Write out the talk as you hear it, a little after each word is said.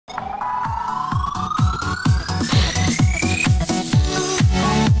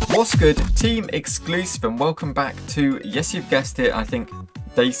What's good, team exclusive, and welcome back to, yes, you've guessed it, I think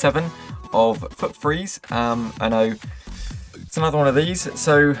day 7 of Foot Freeze. I know it's another one of these,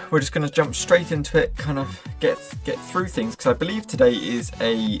 so we're just going to jump straight into it, kind of get through things, because I believe today is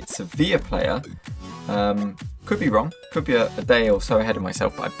a Sevilla player. Could be wrong, could be a day or so ahead of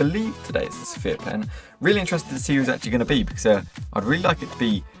myself, but I believe today is a Sevilla player. And really interested to see who's actually going to be, because I'd really like it to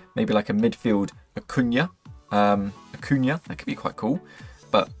be maybe like a midfield Acuna. That could be quite cool.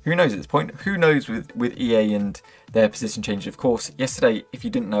 But who knows at this point? Who knows with EA and their position changes? Of course, yesterday, if you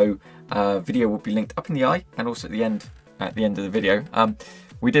didn't know, video will be linked up in the eye and also at the end of the video.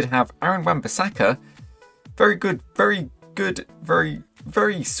 We did have Aaron Wan-Bissaka, very good,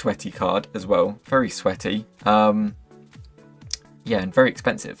 very sweaty card as well, very sweaty. Yeah, and very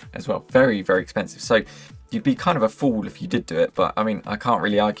expensive as well, very expensive. So you'd be kind of a fool if you did do it, but I mean, I can't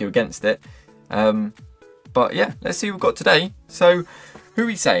really argue against it. But yeah, let's see what we've got today. So, who are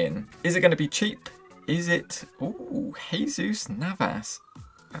we saying? Is it going to be cheap? Is it... Ooh, Jesus Navas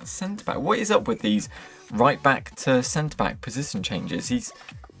at centre-back. What is up with these right-back to centre-back position changes? He's...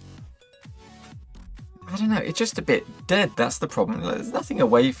 I don't know, it's just a bit dead, that's the problem. There's nothing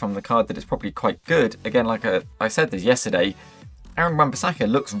away from the card that is probably quite good. Again, like I said this yesterday, Aaron Wan-Bissaka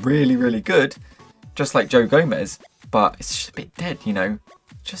looks really good, just like Joe Gomez, but it's just a bit dead, you know.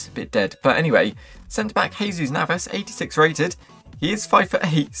 Just a bit dead. But anyway, centre-back Jesus Navas, 86 rated. He is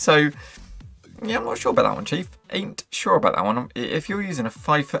 5'8", so yeah, I'm not sure about that one, Chief. Ain't sure about that one. If you're using a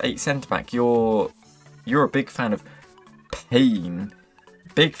 5'8" centre-back, you're a big fan of Pain.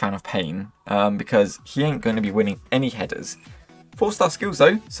 Big fan of Pain, because he ain't going to be winning any headers. 4-star skills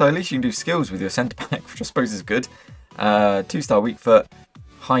though, so at least you can do skills with your centre-back, which I suppose is good. 2-star weak foot,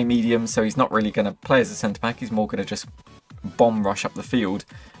 high medium, so he's not really going to play as a centre-back. He's more going to just bomb rush up the field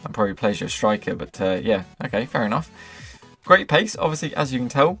and probably plays your striker, but yeah, okay, fair enough. Great pace, obviously, as you can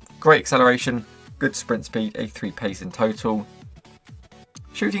tell. Great acceleration, good sprint speed, 83 pace in total.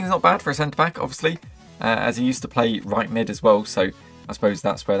 Shooting is not bad for a centre-back, obviously, as he used to play right mid as well, so I suppose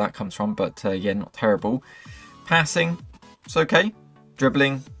that's where that comes from, but yeah, not terrible. Passing, it's okay.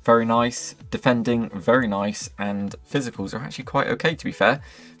 Dribbling, very nice. Defending, very nice. And physicals are actually quite okay, to be fair.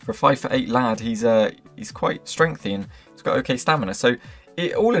 For a 5'8" lad, he's quite strengthy and he's got okay stamina. So,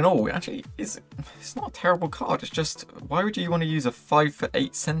 all in all, actually, it's not a terrible card. It's just, why would you want to use a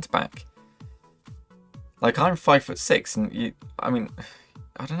 5'8" centre-back? Like, I'm 5'6", and I mean,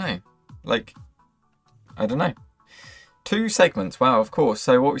 I don't know. Like, I don't know. 2 segments, wow, of course.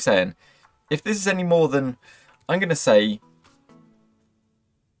 So, what are we saying? If this is any more than, I'm going to say,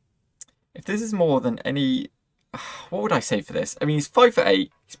 if this is more than any, what would I say for this? I mean, he's 5'8",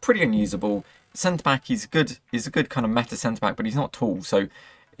 he's pretty unusable. Centre-back, he's a good kind of meta centre-back, but he's not tall, so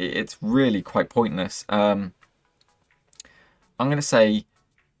it's really quite pointless. I'm going to say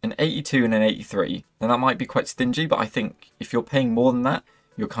an 82 and an 83. Now, that might be quite stingy, but I think if you're paying more than that,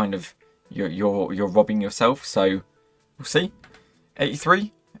 you're kind of, you're robbing yourself, so we'll see.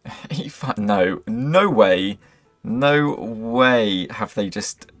 83? 85? No way have they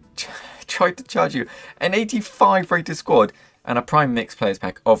just tried to charge you an 85 rated squad and a prime mixed players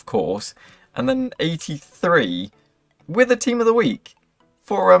pack, of course, and then 83 with a team of the week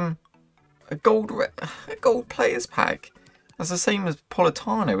for a gold players pack. That's the same as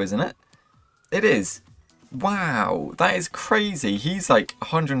Politano, isn't it? It is. Wow, that is crazy. He's like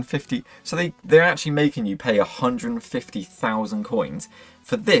 150. So they're actually making you pay 150,000 coins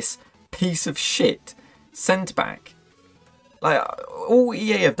for this piece of shit centre back. Like, all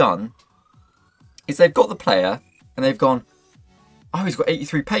EA have done is they've got the player and they've gone, oh, he's got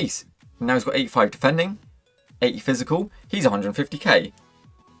 83 pace. Now he's got 85 defending, 80 physical. He's 150k.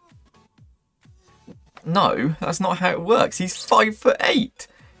 No, that's not how it works. He's 5'8".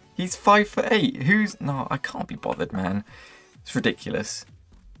 He's 5'8". No, I can't be bothered, man. It's ridiculous.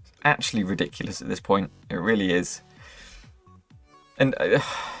 It's actually ridiculous at this point. It really is. And it's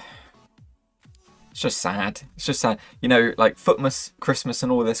just sad. It's just sad. You know, like Footmas, Christmas,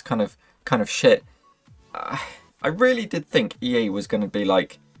 and all this kind of shit. I really did think EA was going to be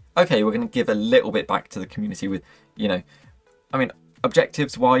like, okay, we're going to give a little bit back to the community with, you know, I mean,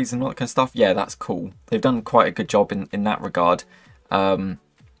 objectives wise and all that kind of stuff. Yeah, that's cool. They've done quite a good job in that regard. But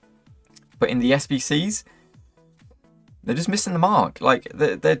in the SBCs, they're just missing the mark. Like,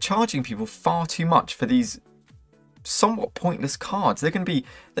 they're charging people far too much for these somewhat pointless cards. They're going to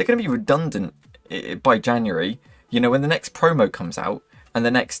be redundant by January. You know, when the next promo comes out and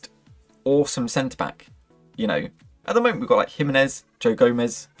the next awesome centre back. You know, at the moment we've got like Jimenez, Joe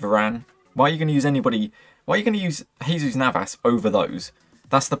Gomez, Varane. Why are you going to use anybody? Why are you going to use Jesus Navas over those?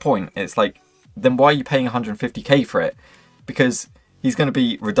 That's the point. It's like, then why are you paying 150k for it? Because he's going to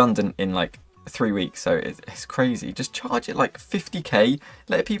be redundant in like 3 weeks, so it's crazy. Just charge it like 50k,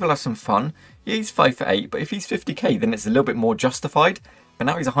 let people have some fun. Yeah, he's 5 for 8, but if he's 50k, then it's a little bit more justified. But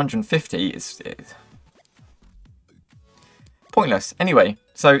now he's 150, it's pointless. Anyway,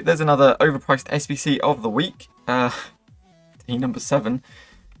 so there's another overpriced SBC of the week. Number 7.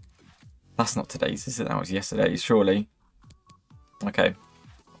 That's not today's, is it? That was yesterday's, surely. Okay.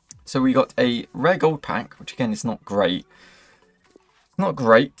 So we got a rare gold pack, which again is not great. Not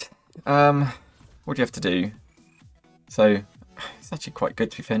great. What do you have to do? So, it's actually quite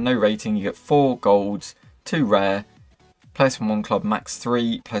good to be fair. No rating, you get 4 golds, 2 rare. Players from one club, max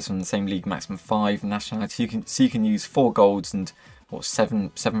 3. Players from the same league, maximum 5. Nationality, you can use 4 golds and what,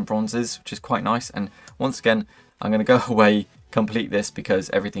 7 bronzes, which is quite nice. And once again, I'm going to go away, complete this because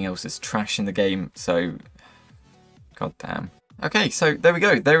everything else is trash in the game. So, god damn. Okay, so there we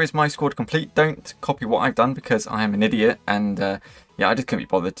go. There is my squad complete. Don't copy what I've done because I am an idiot. And yeah, I just couldn't be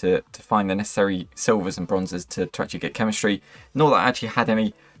bothered to find the necessary silvers and bronzes to actually get chemistry. Nor that I actually had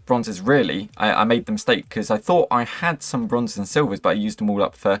any bronzes really. I made the mistake because I thought I had some bronzes and silvers, but I used them all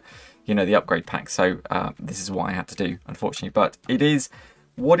up for, you know, the upgrade pack. So this is what I had to do, unfortunately. But it is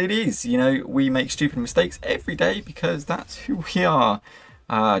what it is. You know, we make stupid mistakes every day because that's who we are.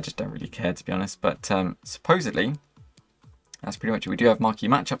 I just don't really care, to be honest. But supposedly, that's pretty much it. We do have marquee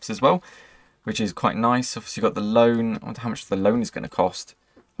matchups as well, which is quite nice. Obviously, you've got the loan. I wonder how much the loan is going to cost.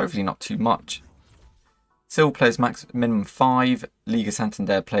 Hopefully not too much. Silver players max minimum 5. Liga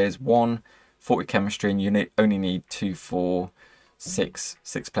Santander players 1. 40 chemistry, and you only need 2, 4, 6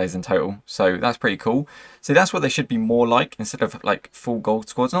 players in total. So that's pretty cool. So that's what they should be more like instead of like full gold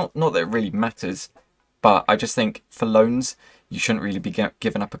squads. Not that it really matters, but I just think for loans you shouldn't really be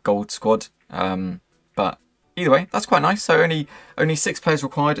giving up a gold squad. But either way, that's quite nice. So only 6 players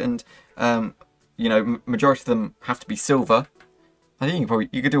required, and you know, majority of them have to be silver. I think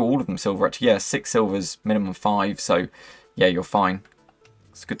you could do all of them silver actually. Yeah, 6 silvers, minimum 5. So yeah, you're fine.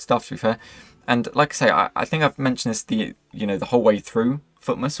 It's good stuff, to be fair. And like I say, I think I've mentioned this the whole way through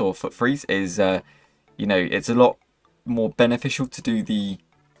Footmas or Foot Freeze is you know, it's a lot more beneficial to do the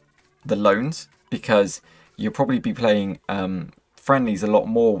loans because you'll probably be playing friendlies a lot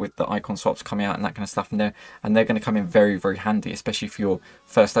more with the icon swaps coming out and that kind of stuff, and they're going to come in very, very handy, especially for your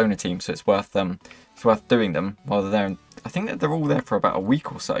first owner team. So it's worth doing them while they're there. And I think that they're all there for about a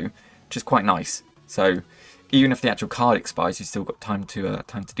week or so, which is quite nice. So even if the actual card expires, you've still got time to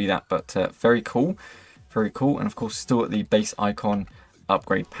do that. But very cool, very cool. And of course, still at the base icon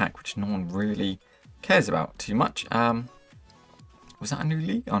upgrade pack, which no one really cares about too much. Was that a new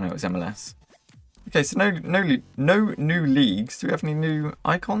league? Oh no, it was MLS. Okay, so no new leagues. Do we have any new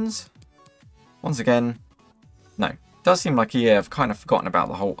icons? Once again, no. It does seem like I've kind of forgotten about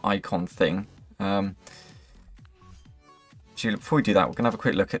the whole icon thing. Before we do that, we're gonna have a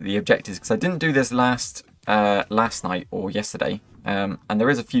quick look at the objectives because I didn't do this last night or yesterday. And there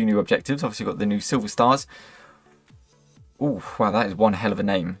is a few new objectives. Obviously, we've got the new silver stars. Oh wow, that is one hell of a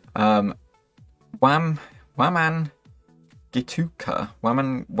name. Waman Gituka.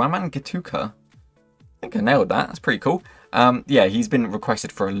 Waman Gituka. I think I nailed that. That's pretty cool. Yeah, he's been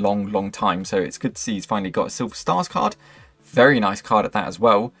requested for a long time, so it's good to see he's finally got a Silver Stars card. Very nice card at that as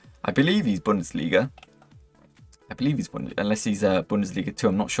well. I believe he's Bundesliga. I believe he's Bundesliga, unless he's Bundesliga 2,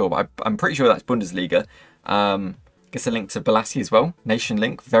 I'm not sure, but I'm pretty sure that's Bundesliga. Gets a link to Balassi as well. Nation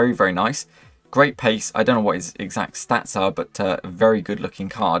link, very, very nice. Great pace. I don't know what his exact stats are, but a very good looking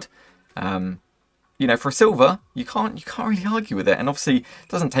card. You know, for a silver, you can't really argue with it. And obviously, it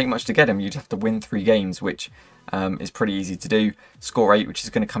doesn't take much to get him. You'd have to win 3 games, which is pretty easy to do. Score 8, which is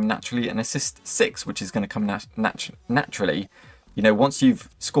going to come naturally, and assist 6, which is going to come naturally. You know, once you've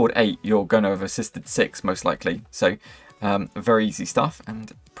scored 8, you're going to have assisted 6, most likely. So, very easy stuff.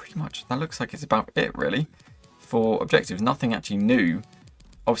 And pretty much, that looks like it's about it, really, for objectives. Nothing actually new.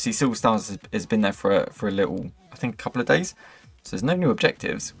 Obviously, Silver Stars has been there for a little, I think, a couple of days. So there's no new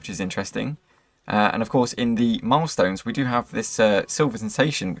objectives, which is interesting. And of course, in the milestones, we do have this Silver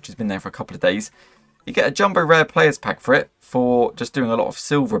Sensation, which has been there for a couple of days. You get a Jumbo Rare Players Pack for it, for just doing a lot of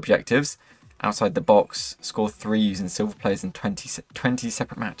silver objectives. Outside the box, score 3 using silver players in 20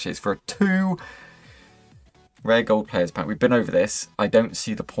 separate matches for a 2 Rare Gold Players Pack. We've been over this. I don't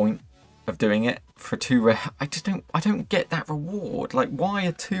see the point of doing it for 2 rare. I don't get that reward. Like, why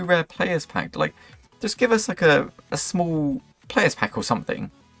a 2 Rare Players Pack? Like, just give us like a small Players Pack or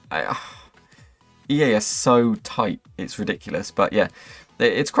something. EA is so tight, it's ridiculous. But yeah,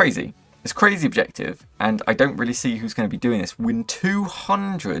 it's crazy. It's crazy objective, and I don't really see who's going to be doing this. Win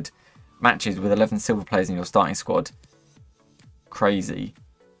 200 matches with 11 silver players in your starting squad. Crazy.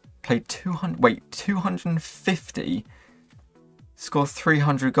 Play 250 Score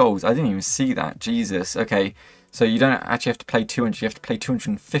 300 goals. I didn't even see that. Jesus. Okay. So you don't actually have to play 200. You have to play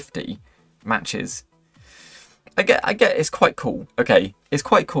 250 matches. I get it's quite cool. Okay. It's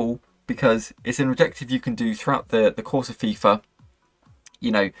quite cool because it's an objective you can do throughout the course of FIFA. You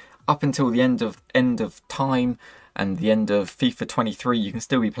know, up until the end of time and the end of FIFA 23, you can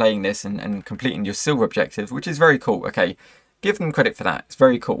still be playing this and completing your silver objectives, which is very cool. Okay. Give them credit for that. It's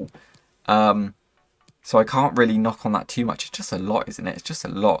very cool. So I can't really knock on that too much. It's just a lot, isn't it? It's just a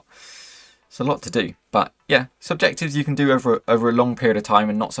lot. It's a lot to do. But yeah, subjectives you can do over a long period of time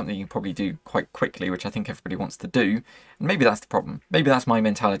and not something you can probably do quite quickly, which I think everybody wants to do. And maybe that's the problem. Maybe that's my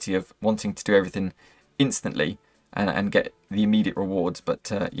mentality of wanting to do everything instantly and get the immediate rewards.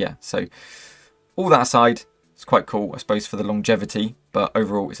 But yeah, so all that aside, it's quite cool, I suppose, for the longevity, but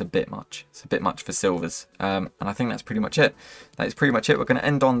overall it's a bit much. It's a bit much for silvers. And I think that's pretty much it. That is pretty much it. We're going to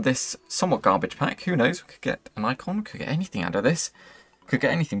end on this somewhat garbage pack. Who knows? We could get an icon. We could get anything out of this. Could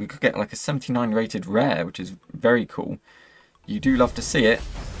get anything. We could get like a 79 rated rare, which is very cool. You do love to see it.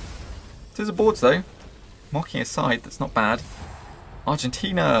 There's a boards though. Mocking aside, that's not bad.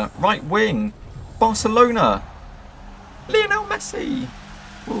 Argentina, right wing, Barcelona, Lionel Messi.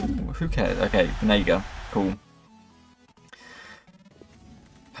 Ooh, who cares? Okay, Venega, cool.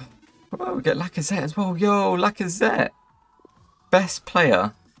 Oh, we get Lacazette as well. Yo, Lacazette. Best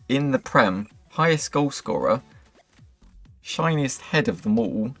player in the Prem. Highest goal scorer. Shiniest head of them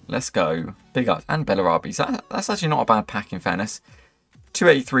all. Let's go. Big ups. And Bellarabi. So that's actually not a bad pack in fairness.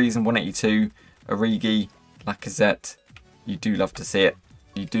 283s and 182. Origi, Lacazette. You do love to see it.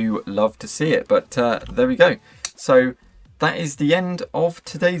 You do love to see it. But there we go. So that is the end of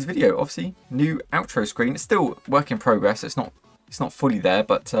today's video. Obviously, new outro screen. It's still work in progress. It's not fully there,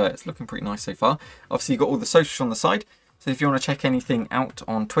 but it's looking pretty nice so far. Obviously, you've got all the socials on the side. So if you want to check anything out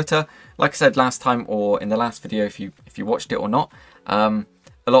on Twitter, like I said last time or in the last video, if you watched it or not, a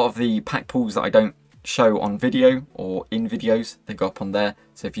lot of the pack pulls that I don't show on video or in videos, they go up on there.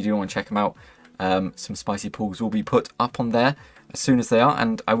 So if you do want to check them out, some spicy pulls will be put up on there as soon as they are,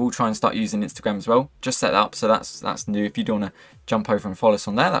 and I will try and start using Instagram as well. Just set that up, so that's new. If you do want to jump over and follow us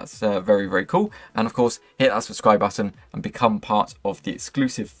on there, that's very, very cool. And of course, hit that subscribe button and become part of the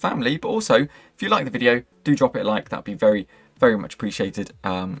exclusive family. But also, if you like the video, do drop it a like. That'd be very, very much appreciated.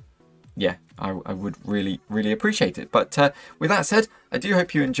 Yeah, I would really, really appreciate it. But with that said, I do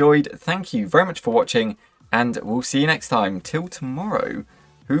hope you enjoyed. Thank you very much for watching, and we'll see you next time. Till tomorrow,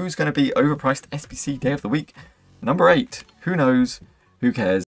 who's going to be overpriced SBC Day of the Week? Number 8. Who knows? Who cares?